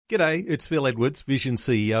G'day, it's Phil Edwards, Vision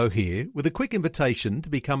CEO here, with a quick invitation to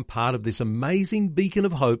become part of this amazing beacon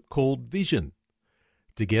of hope called Vision.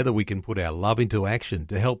 Together we can put our love into action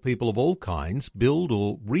to help people of all kinds build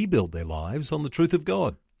or rebuild their lives on the truth of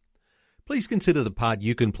God. Please consider the part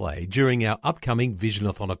you can play during our upcoming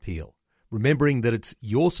Visionathon appeal, remembering that it's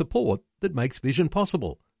your support that makes Vision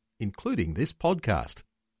possible, including this podcast.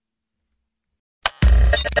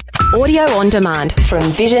 Audio on demand from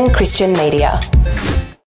Vision Christian Media.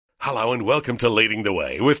 Hello and welcome to Leading the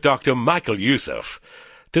Way with Dr. Michael Youssef.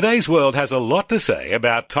 Today's world has a lot to say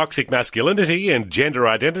about toxic masculinity and gender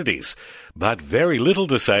identities, but very little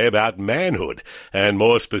to say about manhood, and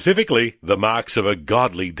more specifically, the marks of a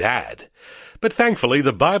godly dad. But thankfully,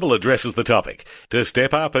 the Bible addresses the topic to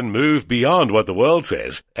step up and move beyond what the world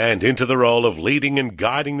says and into the role of leading and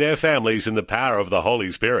guiding their families in the power of the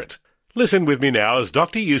Holy Spirit. Listen with me now as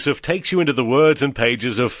Dr. Youssef takes you into the words and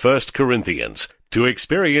pages of 1 Corinthians to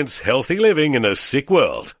experience healthy living in a sick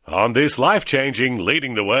world on this life-changing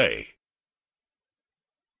Leading the Way.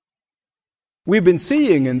 We've been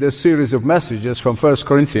seeing in this series of messages from 1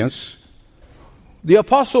 Corinthians, the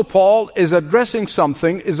Apostle Paul is addressing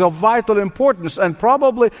something is of vital importance and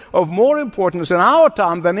probably of more importance in our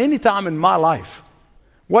time than any time in my life.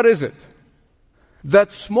 What is it?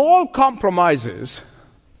 That small compromises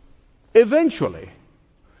eventually,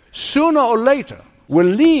 sooner or later, will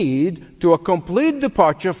lead to a complete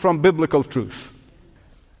departure from biblical truth.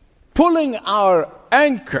 Pulling our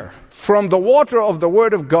anchor from the water of the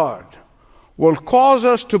Word of God will cause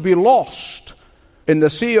us to be lost in the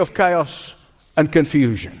sea of chaos and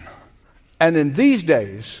confusion. And in these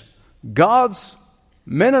days, God's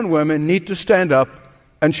men and women need to stand up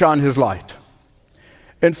and shine His light.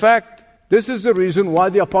 In fact, this is the reason why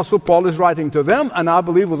the Apostle Paul is writing to them, and I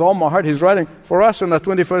believe with all my heart he's writing for us in the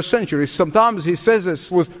 21st century. Sometimes he says this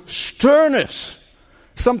with sternness.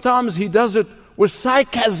 Sometimes he does it with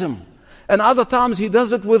sarcasm. And other times he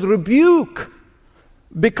does it with rebuke.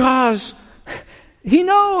 Because he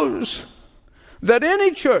knows that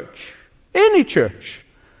any church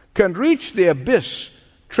can reach the abyss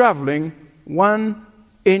traveling 1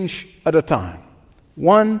 inch at a time.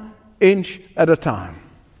 1 inch at a time.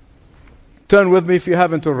 Turn with me, if you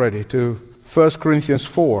haven't already, to 1 Corinthians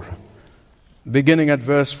 4, beginning at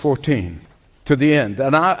verse 14, to the end.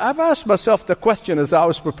 And I've asked myself the question as I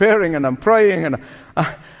was preparing and I'm praying, and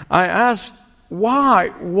I asked, why?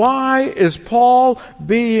 Why is Paul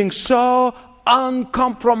being so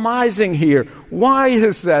uncompromising here? Why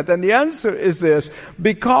is that? And the answer is this: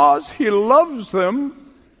 because he loves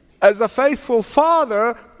them as a faithful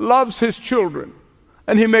father loves his children.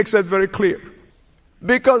 And he makes that very clear.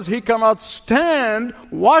 Because he cannot stand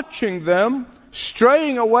watching them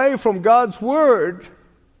straying away from God's Word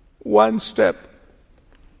one step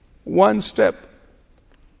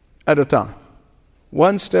at a time.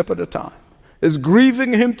 1 step at a time. It's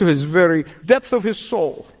grieving him to his very depth of his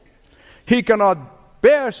soul. He cannot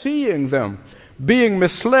bear seeing them being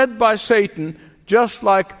misled by Satan, just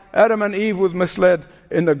like Adam and Eve were misled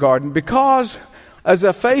in the garden. Because as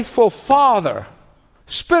a faithful father,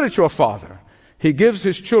 spiritual father, he gives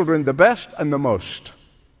his children the best and the most.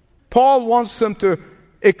 Paul wants them to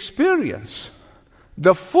experience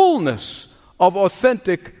the fullness of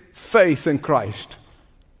authentic faith in Christ.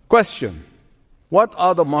 Question: what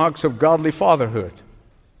are the marks of godly fatherhood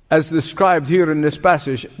as described here in this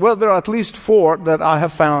passage? Well, there are at least 4 that I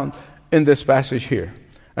have found in this passage here.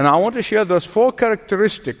 And I want to share those 4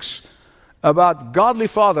 characteristics about godly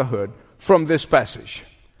fatherhood from this passage.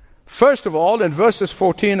 First of all, in verses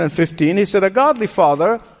 14 and 15, he said, a godly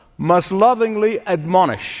father must lovingly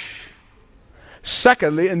admonish.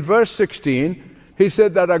 Secondly, in verse 16, he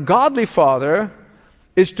said that a godly father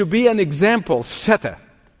is to be an example setter.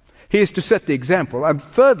 He is to set the example. And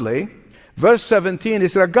thirdly, verse 17, he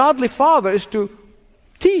said a godly father is to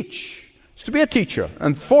teach. Is to be a teacher.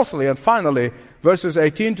 And fourthly and finally, verses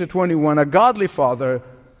 18 to 21, a godly father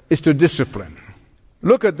is to discipline.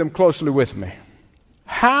 Look at them closely with me.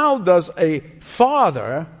 How does a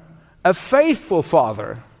father, a faithful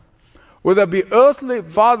father, whether it be earthly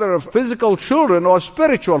father of physical children or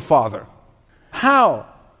spiritual father, how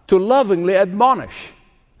to lovingly admonish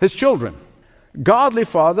his children? Godly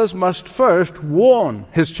fathers must first warn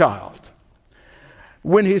his child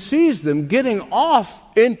when he sees them getting off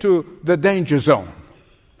into the danger zone.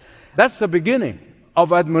 That's the beginning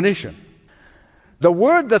of admonition. The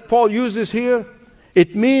word that Paul uses here,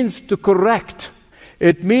 it means to correct.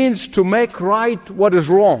 It means to make right what is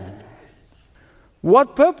wrong.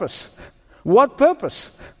 What purpose? What purpose?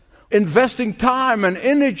 Investing time and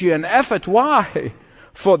energy and effort. Why?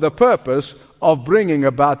 For the purpose of bringing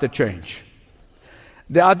about a change.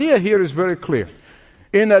 The idea here is very clear.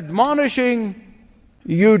 In admonishing,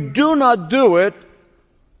 you do not do it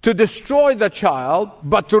to destroy the child,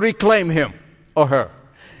 but to reclaim him or her.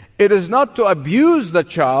 It is not to abuse the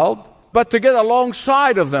child, but to get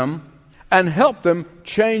alongside of them and help them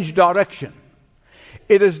change direction.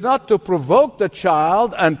 It is not to provoke the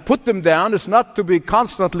child and put them down. It's not to be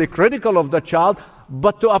constantly critical of the child,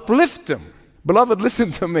 but to uplift them. Beloved,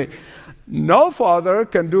 listen to me. No father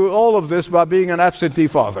can do all of this by being an absentee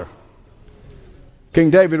father. King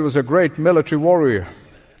David was a great military warrior,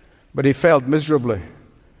 but he failed miserably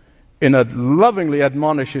in lovingly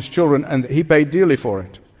admonish his children, and he paid dearly for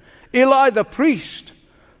it. Eli the priest,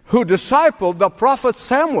 who discipled the prophet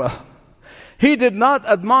Samuel, he did not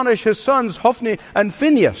admonish his sons Hophni and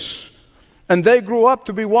Phinehas, and they grew up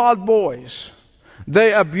to be wild boys.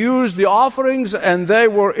 They abused the offerings, and they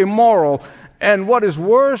were immoral. And what is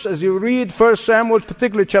worse, as you read 1 Samuel,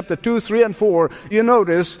 particularly chapter 2, 3, and 4, you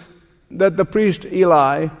notice that the priest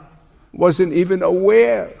Eli wasn't even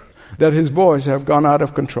aware that his boys have gone out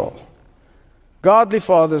of control. Godly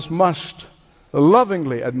fathers must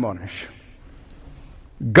lovingly admonish.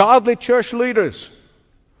 Godly church leaders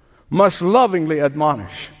must lovingly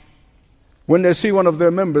admonish when they see one of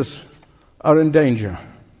their members are in danger.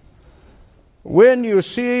 When you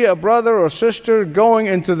see a brother or sister going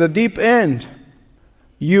into the deep end,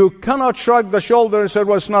 you cannot shrug the shoulder and say,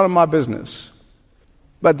 well, it's none of my business.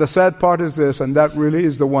 But the sad part is this, and that really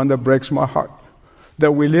is the one that breaks my heart,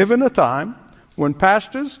 that we live in a time when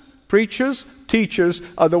pastors, preachers, teachers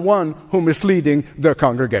are the one who are misleading their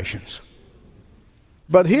congregations.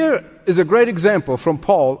 But here is a great example from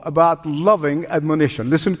Paul about loving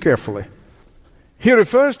admonition. Listen carefully. He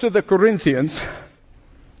refers to the Corinthians,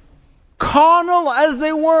 carnal as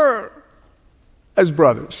they were, as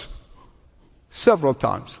brothers, several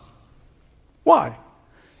times. Why?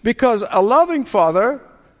 Because a loving father,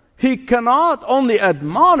 he cannot only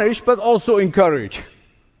admonish, but also encourage.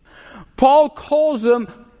 Paul calls them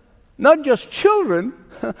not just children,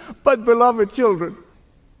 but beloved children.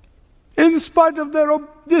 In spite of their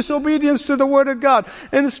disobedience to the Word of God,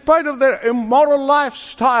 in spite of their immoral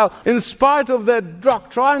lifestyle, in spite of their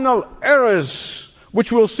doctrinal errors,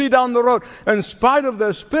 which we'll see down the road, in spite of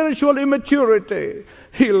their spiritual immaturity,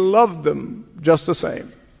 he loved them just the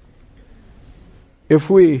same. If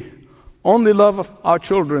we only love our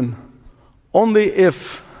children only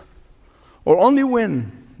if or only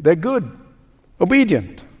when they're good,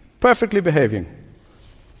 obedient, perfectly behaving,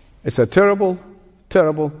 it's a terrible,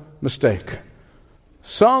 terrible mistake.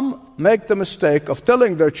 Some make the mistake of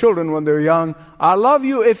telling their children when they're young, I love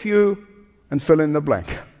you if you, and fill in the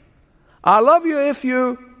blank. I love you if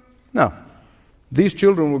you. No. These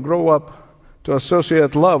children will grow up to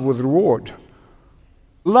associate love with reward.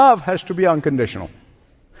 Love has to be unconditional.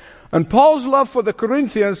 And Paul's love for the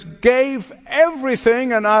Corinthians gave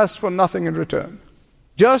everything and asked for nothing in return.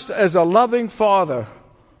 Just as a loving father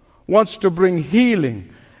wants to bring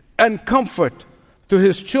healing and comfort to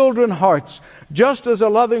his children's hearts, just as a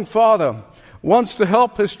loving father wants to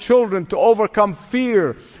help his children to overcome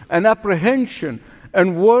fear and apprehension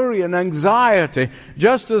and worry and anxiety,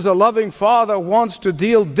 just as a loving father wants to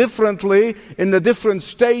deal differently in the different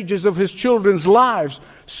stages of his children's lives,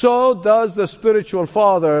 so does the spiritual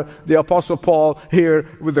father, the Apostle Paul, here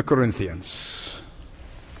with the Corinthians.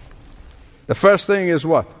 The first thing is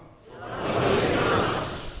what?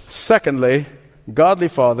 Secondly, godly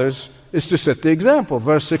fathers is to set the example.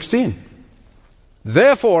 Verse 16.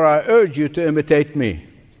 Therefore I urge you to imitate me.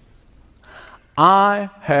 I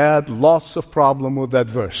had lots of problem with that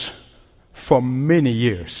verse for many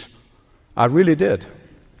years. I really did.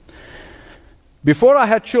 Before I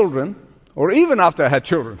had children, or even after I had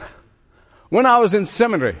children, when I was in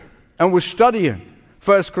seminary and was studying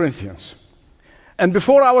 1 Corinthians, and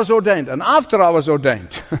before I was ordained and after I was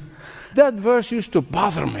ordained, that verse used to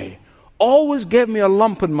bother me. Always gave me a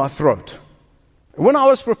lump in my throat. When I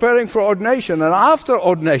was preparing for ordination and after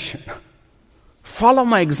ordination, follow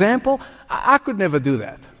my example, I could never do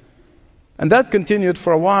that. And that continued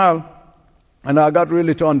for a while, and I got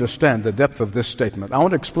really to understand the depth of this statement. I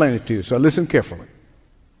want to explain it to you, so listen carefully.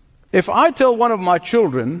 If I tell one of my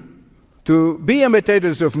children to be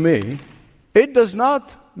imitators of me, it does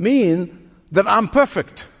not mean that I'm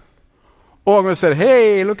perfect. Or I'm going to say,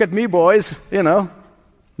 hey, look at me, boys, No.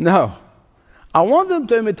 I want them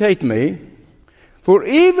to imitate me, for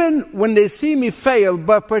even when they see me fail,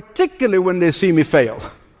 but particularly when they see me fail,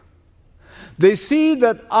 they see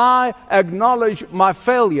that I acknowledge my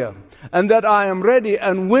failure and that I am ready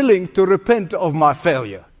and willing to repent of my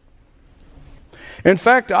failure. In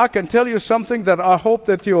fact, I can tell you something that I hope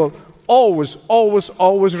that you'll always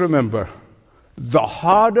remember. the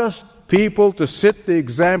hardest people to set the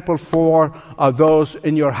example for are those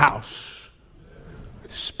in your house,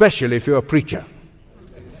 especially if you're a preacher.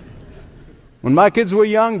 When my kids were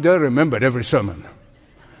young, they remembered every sermon.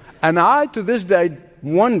 And I, to this day,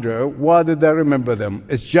 wonder why did they remember them.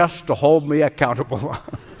 It's just to hold me accountable.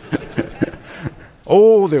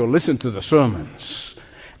 Oh, they'll listen to the sermons.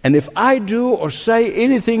 And if I do or say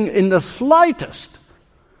anything in the slightest,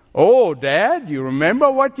 oh, Dad, you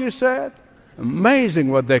remember what you said?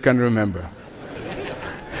 Amazing what they can remember.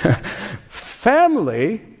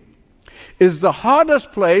 Family is the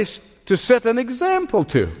hardest place to set an example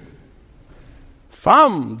to. If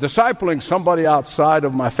I'm discipling somebody outside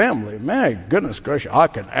of my family, man, goodness gracious, I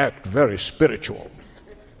can act very spiritual.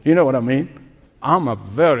 You know what I mean? I'm a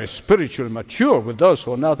very spiritually mature with those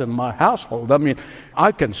who are not in my household. I mean,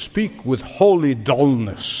 I can speak with holy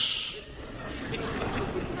dullness.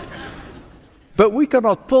 But we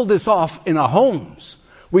cannot pull this off in our homes.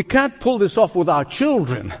 We can't pull this off with our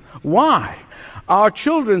children. Why? Our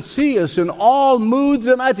children see us in all moods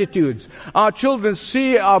and attitudes. Our children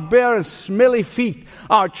see our bare and smelly feet.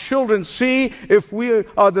 Our children see if we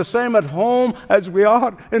are the same at home as we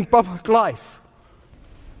are in public life.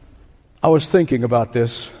 I was thinking about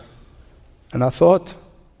this, and I thought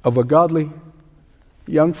of a godly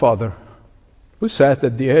young father who sat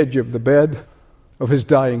at the edge of the bed of his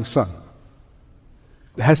dying son.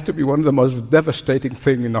 It has to be one of the most devastating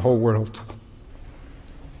things in the whole world.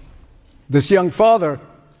 This young father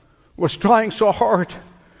was trying so hard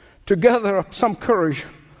to gather up some courage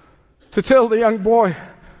to tell the young boy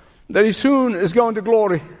that he soon is going to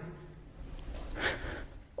glory.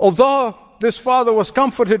 Although this father was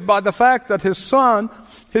comforted by the fact that his son,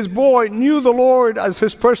 his boy, knew the Lord as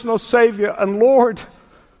his personal Savior and Lord,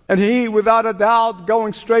 and he, without a doubt,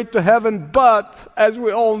 going straight to heaven. But, as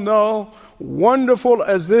we all know, wonderful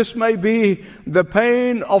as this may be, the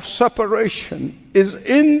pain of separation is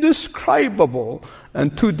indescribable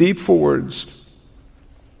and too deep for words.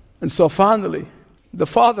 And so finally, the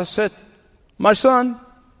father said, "My son,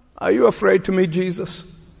 are you afraid to meet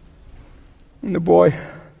Jesus?" And the boy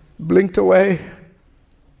blinked away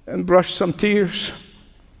and brushed some tears.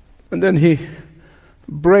 And then he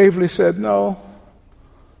bravely said, "No,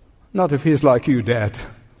 not if he's like you, Dad."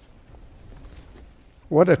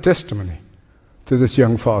 What a testimony to this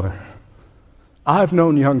young father. I've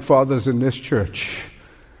known young fathers in this church,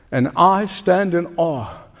 and I stand in awe.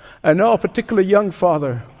 I know a particular young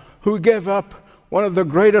father who gave up one of the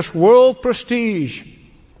greatest world prestige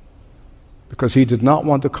because he did not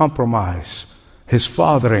want to compromise his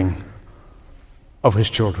fathering of his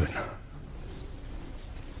children.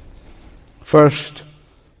 First,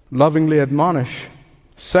 lovingly admonish.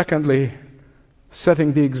 Secondly,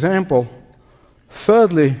 setting the example.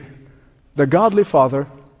 Thirdly, the godly father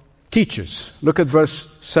teaches. Look at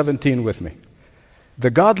verse 17 with me.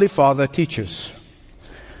 The godly father teaches.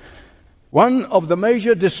 One of the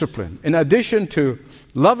major discipline, in addition to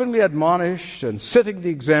lovingly admonish and setting the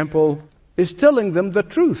example, is telling them the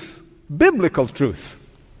truth, biblical truth.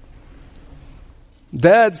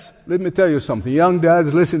 Dads, let me tell you something. Young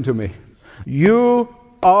dads, listen to me. You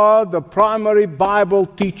are the primary Bible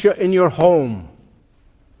teacher in your home.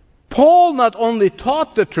 Paul not only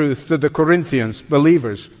taught the truth to the Corinthians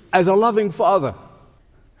believers as a loving father,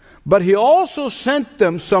 but he also sent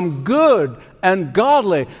them some good and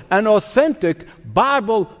godly and authentic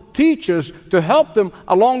Bible teachers to help them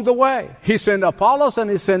along the way. He sent Apollos and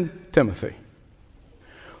he sent Timothy.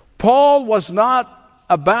 Paul was not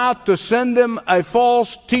about to send them a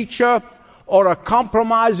false teacher or a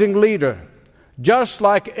compromising leader. Just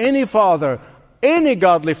like any father, any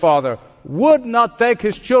godly father would not take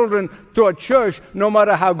his children to a church, no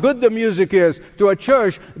matter how good the music is, to a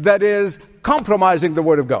church that is compromising the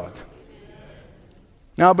Word of God.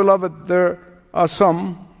 Now, beloved, there are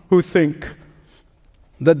some who think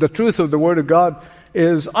that the truth of the Word of God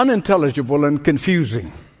is unintelligible and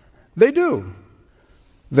confusing. They do.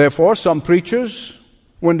 Therefore, some preachers,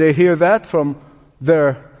 when they hear that from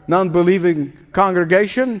their non-believing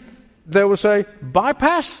congregation, they will say,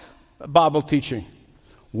 bypass Bible teaching.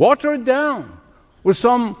 Water it down with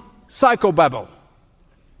some psychobabble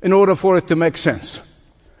in order for it to make sense.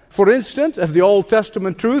 For instance, if the Old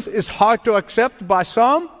Testament truth is hard to accept by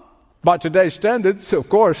some, by today's standards, of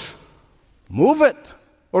course, move it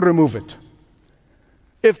or remove it.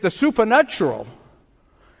 If the supernatural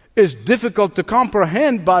is difficult to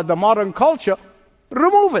comprehend by the modern culture,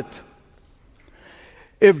 remove it.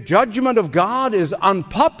 If judgment of God is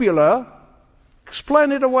unpopular,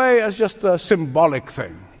 explain it away as just a symbolic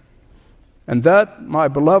thing. And that, my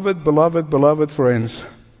beloved friends,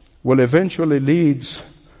 will eventually lead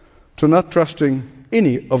to not trusting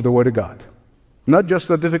any of the Word of God, not just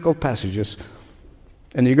the difficult passages.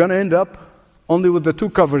 And you're going to end up only with the two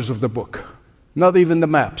covers of the book. Not even the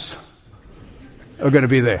maps are going to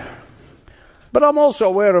be there. But I'm also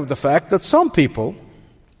aware of the fact that some people,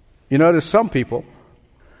 some people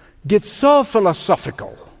get so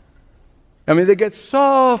philosophical. I mean, they get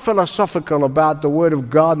so philosophical about the Word of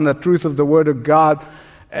God and the truth of the Word of God,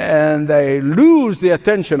 and they lose the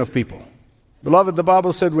attention of people. Beloved, the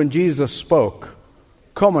Bible said when Jesus spoke,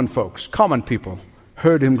 common folks, common people,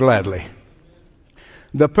 heard him gladly.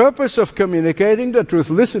 The purpose of communicating the truth,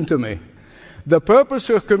 listen to me, the purpose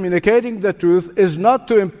of communicating the truth is not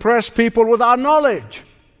to impress people with our knowledge,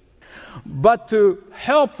 but to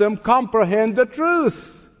help them comprehend the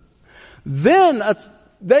truth. Then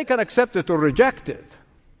they can accept it or reject it,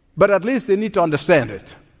 but at least they need to understand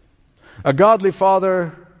it. A godly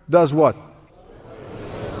father does what?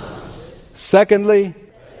 Secondly,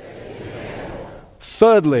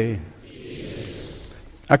 thirdly,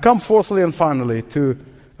 I come fourthly and finally to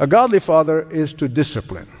a godly father is to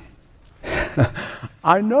discipline.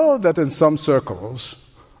 I know that in some circles,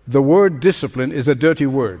 the word discipline is a dirty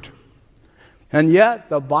word. And yet,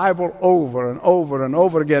 the Bible over and over and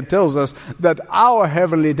over again tells us that our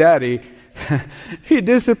Heavenly Daddy, He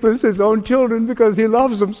disciplines His own children because He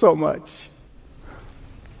loves them so much.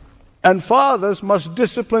 And fathers must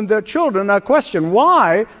discipline their children. Now, question,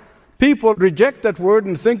 why people reject that word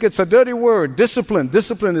and think it's a dirty word? Discipline.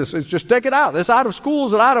 Discipline is just take it out. It's out of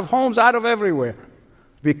schools, and out of homes, out of everywhere.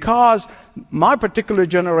 Because my particular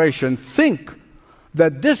generation think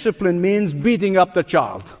that discipline means beating up the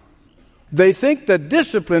child. They think that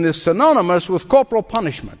discipline is synonymous with corporal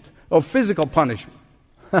punishment or physical punishment.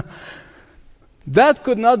 That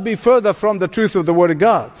could not be further from the truth of the Word of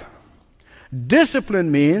God.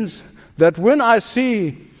 Discipline means that when I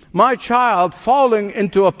see my child falling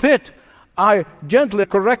into a pit, I gently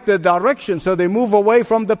correct their direction so they move away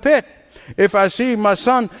from the pit. If I see my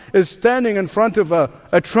son is standing in front of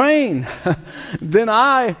a train, then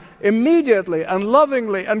I immediately and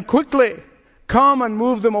lovingly and quickly come and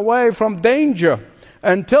move them away from danger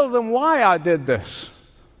and tell them why I did this.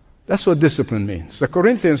 That's what discipline means. The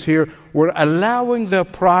Corinthians here were allowing their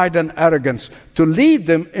pride and arrogance to lead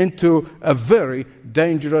them into a very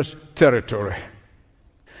dangerous territory.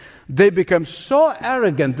 They became so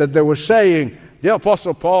arrogant that they were saying, the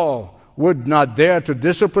Apostle Paul would not dare to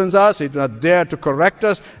discipline us, he would not dare to correct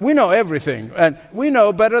us. We know everything, and we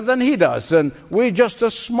know better than he does, and we're just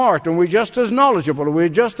as smart, and we're just as knowledgeable, and we're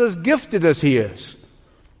just as gifted as he is.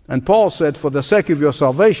 And Paul said, for the sake of your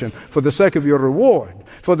salvation, for the sake of your reward,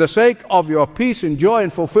 for the sake of your peace and joy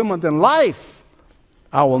and fulfillment in life,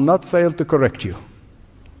 I will not fail to correct you.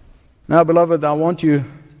 Now, beloved, I want you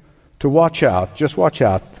to watch out. Just watch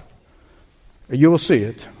out. You will see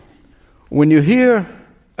it. When you hear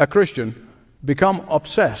a Christian become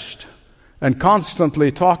obsessed and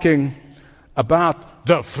constantly talking about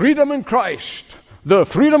the freedom in Christ,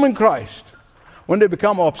 when they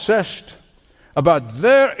become obsessed about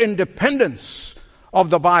their independence of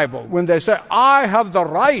the Bible, when they say, I have the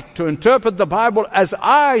right to interpret the Bible as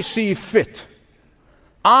I see fit.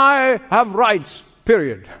 I have rights,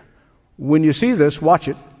 period. When you see this, watch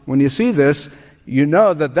it. When you see this, you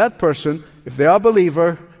know that that person, if they are a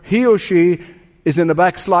believer, he or she is in a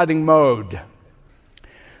backsliding mode.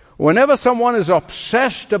 Whenever someone is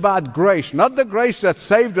obsessed about grace, not the grace that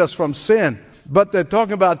saved us from sin, but they're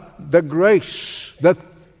talking about the grace that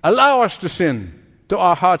allow us to sin to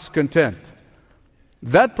our heart's content,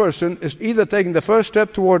 that person is either taking the first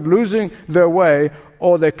step toward losing their way,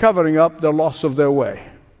 or they're covering up the loss of their way.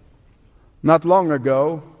 Not long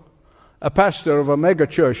ago, a pastor of a mega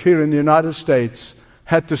church here in the United States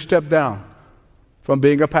had to step down from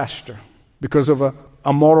being a pastor because of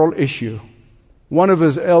a moral issue. One of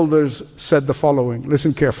his elders said the following,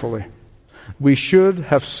 listen carefully. We should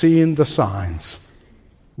have seen the signs,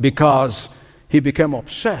 because he became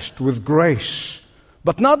obsessed with grace.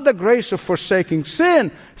 But not the grace of forsaking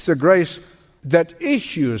sin. It's the grace that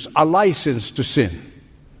issues a license to sin.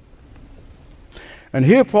 And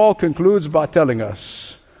here Paul concludes by telling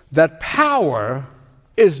us that power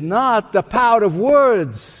is not the power of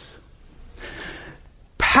words.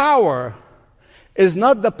 Power is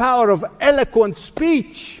not the power of eloquent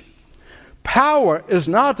speech. Power is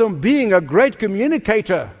not on being a great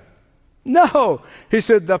communicator. No, he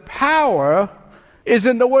said the power is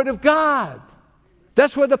in the Word of God.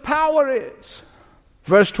 That's where the power is.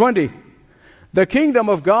 Verse 20, the kingdom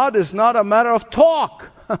of God is not a matter of talk.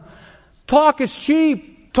 Talk is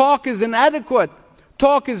cheap. Talk is inadequate.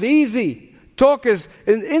 Talk is easy. Talk is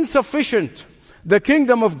insufficient. The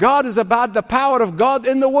kingdom of God is about the power of God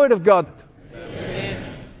in the Word of God.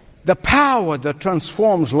 Amen. The power that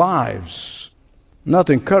transforms lives, not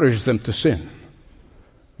encourages them to sin.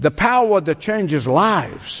 The power that changes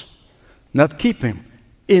lives, not keep him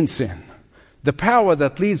in sin. The power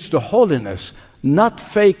that leads to holiness, not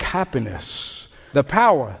fake happiness. The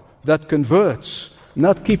power that converts,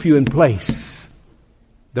 not keep you in place.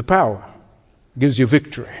 The power gives you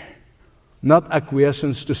victory, not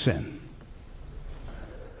acquiescence to sin.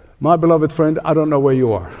 My beloved friend, I don't know where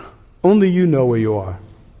you are. Only you know where you are.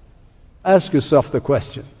 Ask yourself the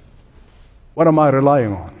question, what am I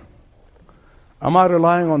relying on? Am I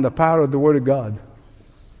relying on the power of the Word of God?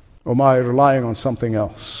 Or am I relying on something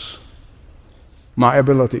else? My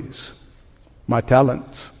abilities, my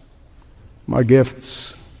talent, my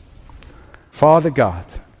gifts. Father God,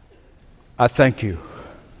 I thank you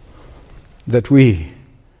that we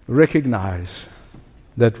recognize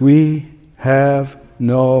that we have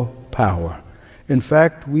no power. In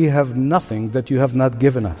fact, we have nothing that you have not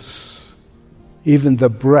given us. Even the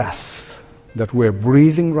breath that we're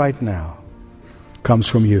breathing right now comes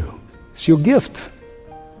from you. It's your gift.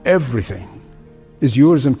 Everything is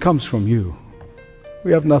yours and comes from you.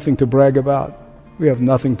 We have nothing to brag about. We have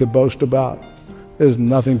nothing to boast about. There's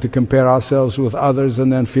nothing to compare ourselves with others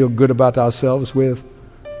and then feel good about ourselves with.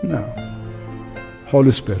 No.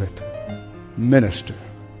 Holy Spirit, minister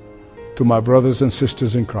to my brothers and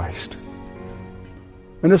sisters in Christ.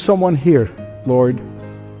 And if someone here, Lord,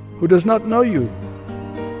 who does not know you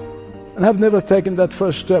and have never taken that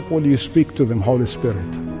first step, will you speak to them, Holy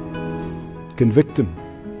Spirit? Convict them.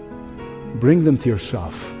 Bring them to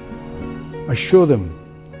yourself. Assure them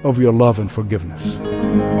of your love and forgiveness.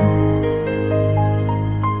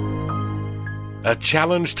 A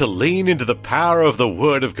challenge to lean into the power of the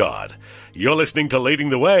Word of God. You're listening to Leading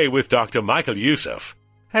the Way with Dr. Michael Youssef.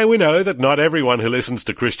 Hey, we know that not everyone who listens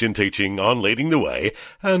to Christian teaching on Leading the Way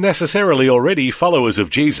are necessarily already followers of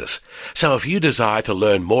Jesus. So if you desire to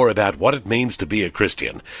learn more about what it means to be a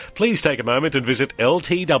Christian, please take a moment and visit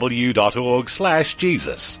ltw.org/Jesus.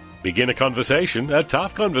 Begin a conversation, a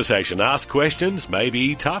tough conversation. Ask questions,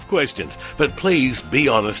 maybe tough questions, but please be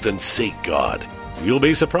honest and seek God. You'll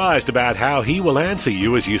be surprised about how He will answer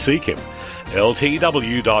you as you seek Him.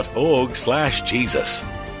 ltw.org/Jesus.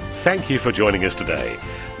 Thank you for joining us today.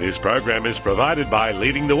 This program is provided by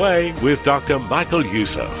Leading the Way with Dr. Michael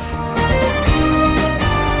Youssef.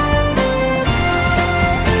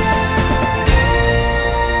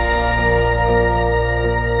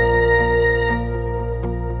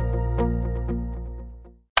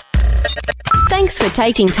 Thanks for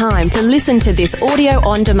taking time to listen to this audio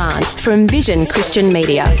on demand from Vision Christian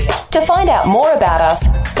Media. To find out more about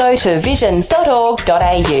us, go to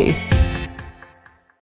vision.org.au.